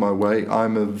struggle with my weight.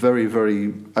 I'm a very,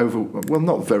 very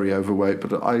not very overweight,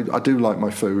 but I do like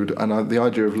my food, and the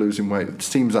idea of losing weight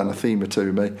seems anathema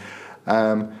to me.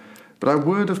 But a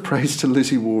word of praise to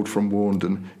Lizzie Ward from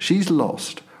Warndon. She's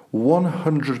lost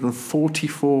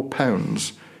 144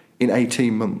 pounds in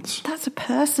 18 months. That's a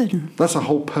person. That's a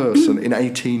whole person in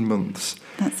 18 months.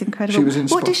 That's incredible. She was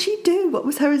what does she do? What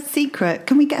was her secret?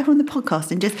 Can we get her on the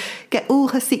podcast and just get all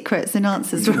her secrets and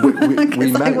answers from her?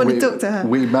 Because I want to talk to her.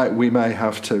 We may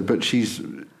have to, but she's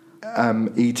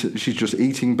just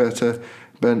eating better.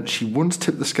 But she once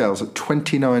tipped the scales at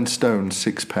 29 stone,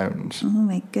 6 pounds. Oh,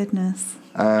 my goodness.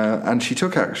 And she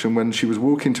took action when she was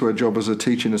walking to her job as a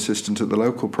teaching assistant at the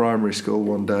local primary school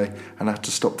one day and had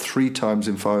to stop 3 times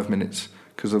in 5 minutes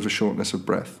because of a shortness of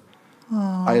breath.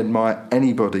 Oh. I admire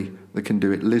anybody that can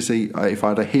do it. Lizzie, if I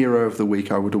had a hero of the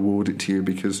week, I would award it to you,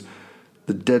 because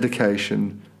the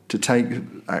dedication to take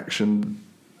action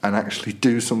and actually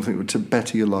do something to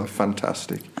better your life,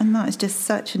 fantastic. And that is just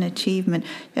such an achievement.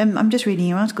 I'm just reading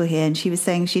your article here, and she was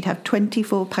saying she'd have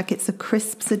 24 packets of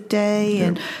crisps a day,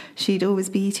 and she'd always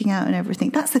be eating out and everything.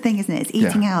 That's the thing, isn't it? It's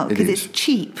eating out, because it's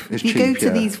cheap. You go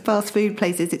to these fast food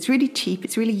places, it's really cheap,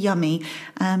 it's really yummy,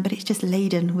 but it's just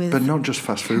laden with... But not just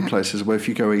fast food places, where if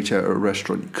you go eat out at a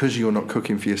restaurant, because you're not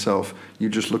cooking for yourself, you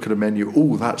just look at a menu,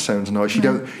 oh, that sounds nice. You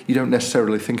don't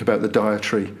necessarily think about the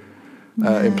dietary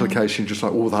implication, just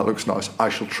like, oh, that looks nice, I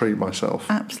shall treat myself.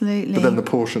 Absolutely. But then the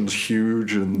portion's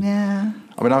huge, and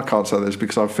I mean, I can't say this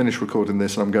because I've finished recording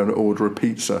this and I'm going to order a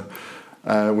pizza,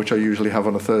 which I usually have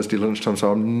on a Thursday lunchtime, so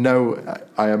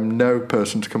I am no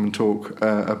person to come and talk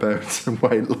about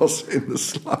weight loss in the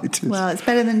slightest. Well, it's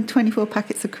better than 24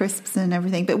 packets of crisps and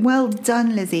everything, but well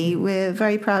done, Lizzie. We're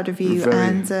very proud of you,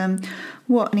 and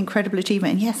what an incredible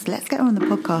achievement. And yes, let's get her on the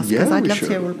podcast, because I'd love to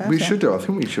hear all about it. We should do. I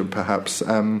think we should perhaps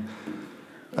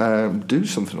do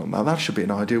something on that. That should be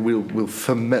an idea. We'll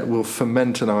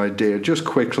ferment an idea. Just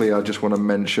quickly, I just want to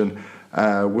mention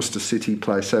Worcester City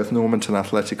play South Normanton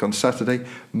Athletic on Saturday.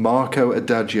 Marco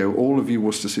Adagio, all of you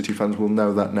Worcester City fans will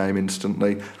know that name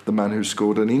instantly. The man who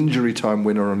scored an injury time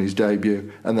winner on his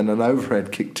debut and then an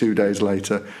overhead kick 2 days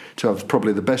later to have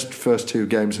probably the best first 2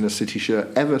 games in a City shirt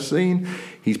ever seen.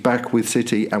 He's back with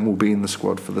City and will be in the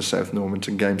squad for the South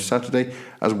Normanton game Saturday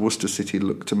as Worcester City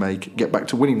look to get back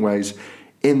to winning ways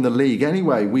in the league.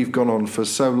 Anyway, we've gone on for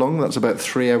so long. That's about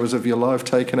 3 hours of your life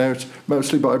taken out,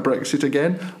 mostly by Brexit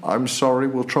again. I'm sorry,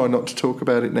 we'll try not to talk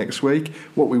about it next week.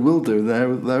 What we will do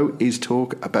now, though, is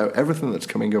talk about everything that's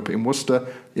coming up in Worcester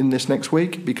in this next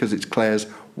week, because it's Claire's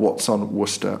What's on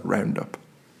Worcester Roundup.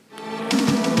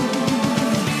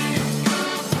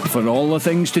 For all the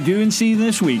things to do and see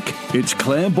this week, it's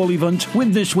Claire Bullivant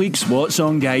with this week's What's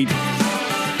On Guide.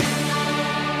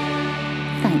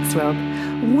 Thanks, Rob.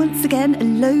 Once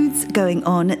again, loads going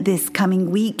on this coming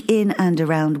week in and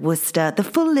around Worcester. The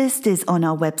full list is on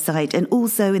our website and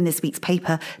also in this week's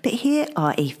paper, but here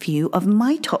are a few of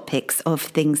my top picks of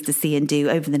things to see and do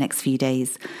over the next few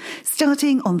days.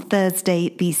 Starting on Thursday,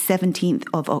 the 17th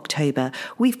of October,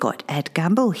 we've got Ed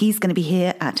Gamble. He's going to be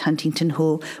here at Huntington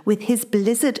Hall with his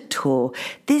Blizzard Tour.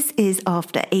 This is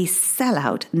after a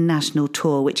sellout national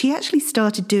tour, which he actually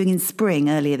started doing in spring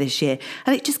earlier this year,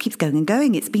 and it just keeps going and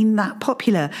going. It's been that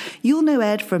popular. You'll know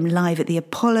Ed from Live at the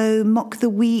Apollo, Mock the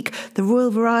Week, the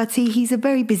Royal Variety. He's a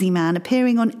very busy man,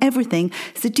 appearing on everything,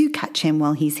 so do catch him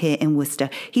while he's here in Worcester.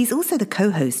 He's also the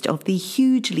co-host of the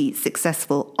hugely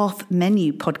successful Off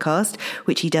Menu podcast,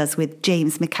 which he does with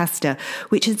James McAster,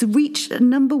 which has reached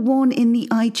number 1 in the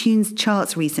iTunes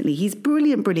charts recently. He's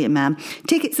brilliant, brilliant man.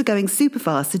 Tickets are going super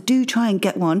fast, so do try and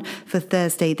get one for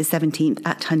Thursday the 17th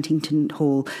at Huntington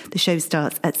Hall. The show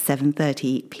starts at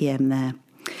 7:30 p.m. there.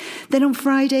 Then on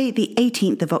Friday, the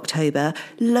 18th of October,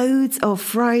 loads of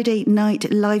Friday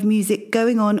night live music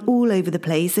going on all over the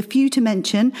place. A few to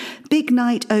mention: big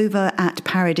night over at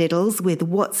Paradiddles with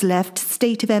What's Left,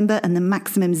 State of Ember and the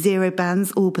Maximum Zero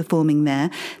bands all performing there.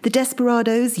 The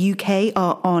Desperados UK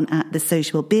are on at the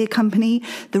Sociable Beer Company.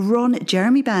 The Ron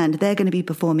Jeremy Band, they're going to be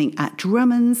performing at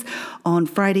Drummond's on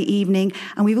Friday evening.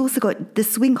 And we've also got the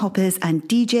Swing Hoppers and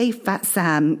DJ Fat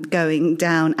Sam going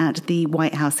down at the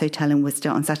White House Hotel in Worcester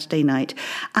on Saturday night.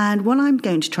 And what I'm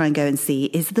going to try and go and see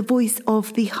is The Voice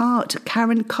of the Heart,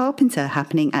 Karen Carpenter,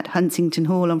 happening at Huntington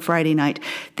Hall on Friday night.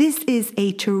 This is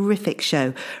a terrific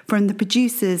show from the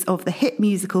producers of the hit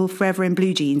musical Forever in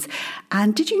Blue Jeans.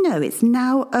 And did you know it's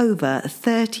now over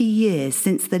 30 years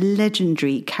since the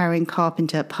legendary Karen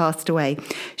Carpenter passed away?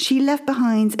 She left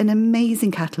behind an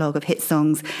amazing catalogue of hit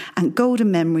songs and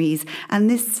golden memories, and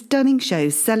this stunning show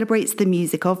celebrates the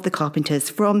music of the Carpenters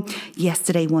from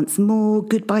Yesterday Once More,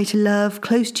 Goodbye to Love,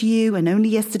 Close to You, and Only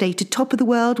Yesterday to Top of the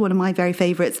World, one of my very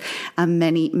favourites, and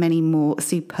many, many more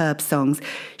superb songs.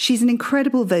 She's an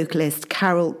incredible vocalist,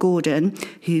 Carol Gordon,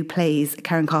 who plays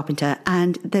Karen Carpenter,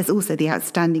 and there's also the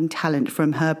outstanding talent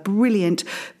from her brilliant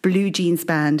Blue Jeans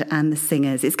band and the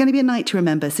singers. It's going to be a night to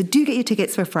remember, so do get your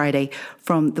tickets for Friday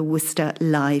from the Worcester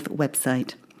Live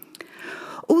website.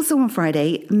 Also on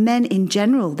Friday, Men in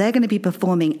General, they're going to be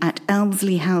performing at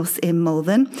Elmsley House in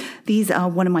Malvern. These are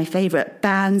one of my favourite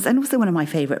bands and also one of my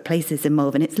favourite places in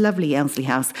Malvern. It's lovely, Elmsley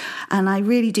House, and I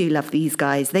really do love these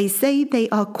guys. They say they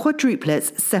are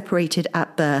quadruplets separated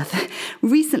at birth,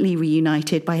 recently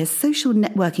reunited by a social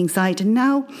networking site, and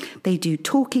now they do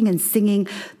talking and singing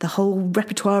the whole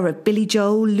repertoire of Billy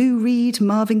Joel, Lou Reed,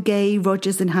 Marvin Gaye,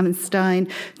 Rodgers and Hammerstein,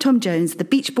 Tom Jones, the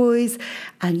Beach Boys,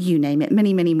 and you name it,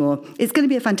 many, many more. It's going to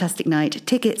be a fantastic night.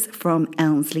 Tickets from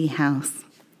Elmsley House.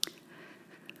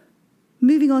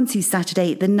 Moving on to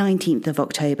Saturday, the 19th of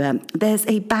October, there's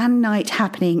a band night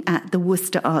happening at the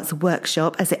Worcester Arts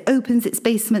Workshop as it opens its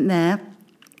basement there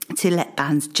to let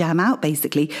bands jam out,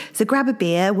 basically. So grab a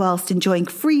beer whilst enjoying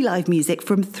free live music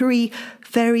from 3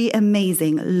 very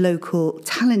amazing local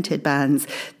talented bands.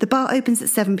 The bar opens at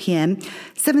 7 p.m.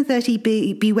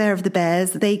 7:30, Beware of the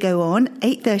Bears, they go on.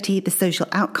 8:30, The Social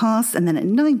Outcasts, and then at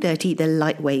 9:30, The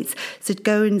Lightweights. So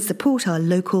go and support our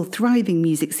local thriving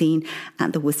music scene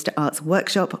at the Worcester Arts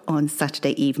Workshop on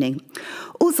Saturday evening.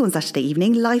 Also on Saturday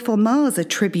evening, Life on Mars, a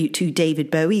tribute to David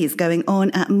Bowie, is going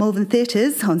on at Malvern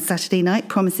Theatres on Saturday night.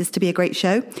 Promises to be a great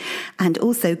show. And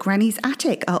also Granny's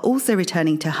Attic are also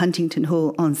returning to Huntington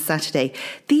Hall on Saturday.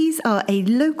 These are a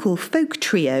local folk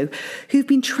trio who've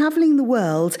been travelling the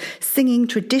world singing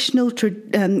traditional,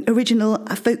 original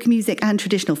folk music and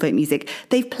traditional folk music.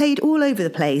 They've played all over the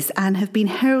place and have been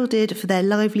heralded for their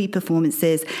lively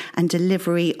performances and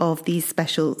delivery of these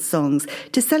special songs.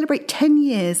 To celebrate 10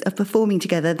 years of performing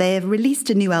together, they have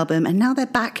released a new album, and now they're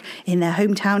back in their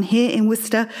hometown here in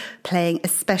Worcester, playing a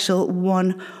special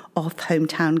one-off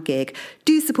hometown gig.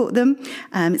 Do support them.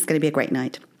 It's going to be a great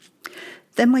night.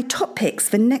 Then my top picks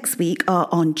for next week are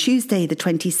on Tuesday, the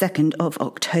 22nd of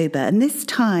October. And this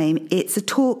time it's a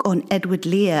talk on Edward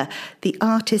Lear, the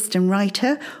artist and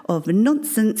writer of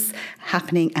Nonsense,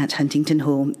 happening at Huntington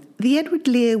Hall. The Edward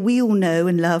Lear we all know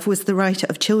and love was the writer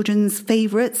of children's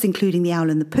favourites, including The Owl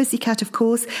and the Pussycat, of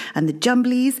course, and The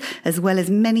Jumblies, as well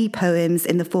as many poems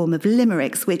in the form of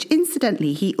limericks, which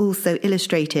incidentally he also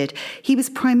illustrated. He was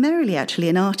primarily actually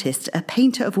an artist, a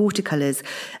painter of watercolours,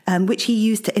 which he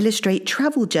used to illustrate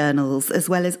travel journals, as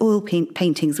well as oil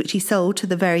paintings, which he sold to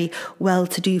the very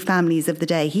well-to-do families of the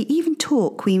day. He even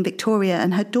taught Queen Victoria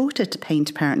and her daughter to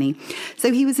paint, apparently.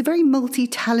 So he was a very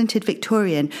multi-talented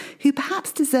Victorian who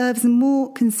perhaps deserves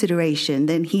more consideration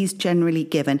than he's generally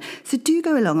given. So do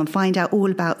go along and find out all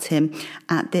about him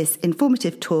at this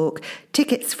informative talk.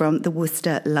 Tickets from the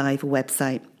Worcester Live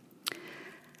website.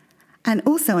 And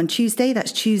also on Tuesday,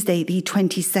 that's Tuesday the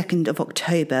 22nd of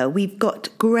October, we've got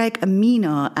Greg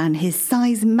Aminar and his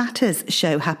Size Matters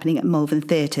show happening at Malvern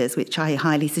Theatres, which I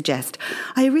highly suggest.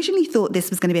 I originally thought this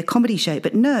was going to be a comedy show,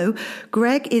 but no,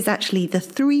 Greg is actually the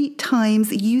 3 times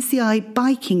UCI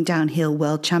biking downhill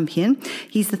world champion.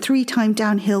 He's the 3-time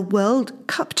downhill World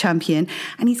Cup champion,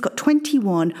 and he's got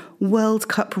 21 World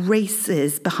Cup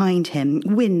races behind him,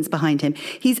 wins behind him.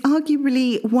 He's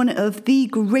arguably one of the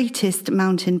greatest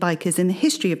mountain bikers in the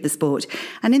history of the sport.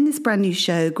 And in this brand new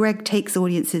show, Greg takes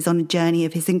audiences on a journey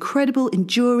of his incredible,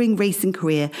 enduring racing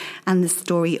career and the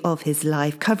story of his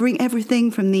life, covering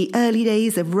everything from the early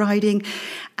days of riding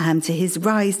to his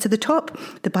rise to the top,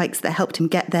 the bikes that helped him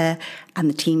get there, and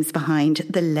the teams behind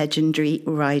the legendary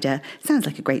rider. Sounds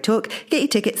like a great talk. Get your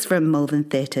tickets from Malvern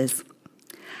Theatres.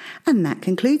 And that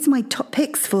concludes my top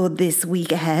picks for this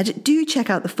week ahead. Do check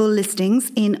out the full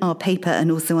listings in our paper and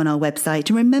also on our website.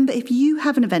 And remember, if you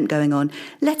have an event going on,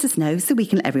 let us know so we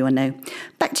can let everyone know.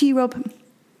 Back to you, Rob.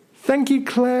 Thank you,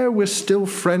 Claire. We're still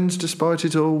friends despite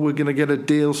it all. We're going to get a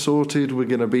deal sorted. We're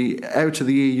going to be out of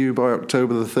the EU by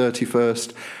October the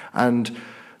 31st. And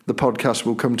the podcast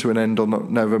will come to an end on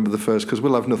November the 1st because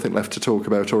we'll have nothing left to talk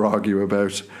about or argue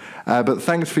about. But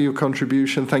thanks for your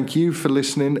contribution. Thank you for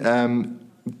listening.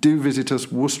 Do visit us,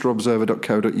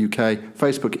 worcesterobserver.co.uk,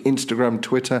 Facebook, Instagram,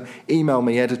 Twitter. Email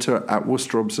me,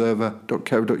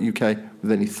 editor@worcesterobserver.co.uk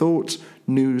with any thoughts,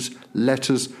 news,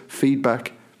 letters,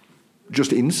 feedback,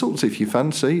 just insults if you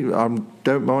fancy. I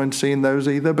don't mind seeing those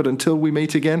either. But until we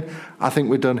meet again, I think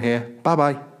we're done here.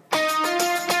 Bye-bye.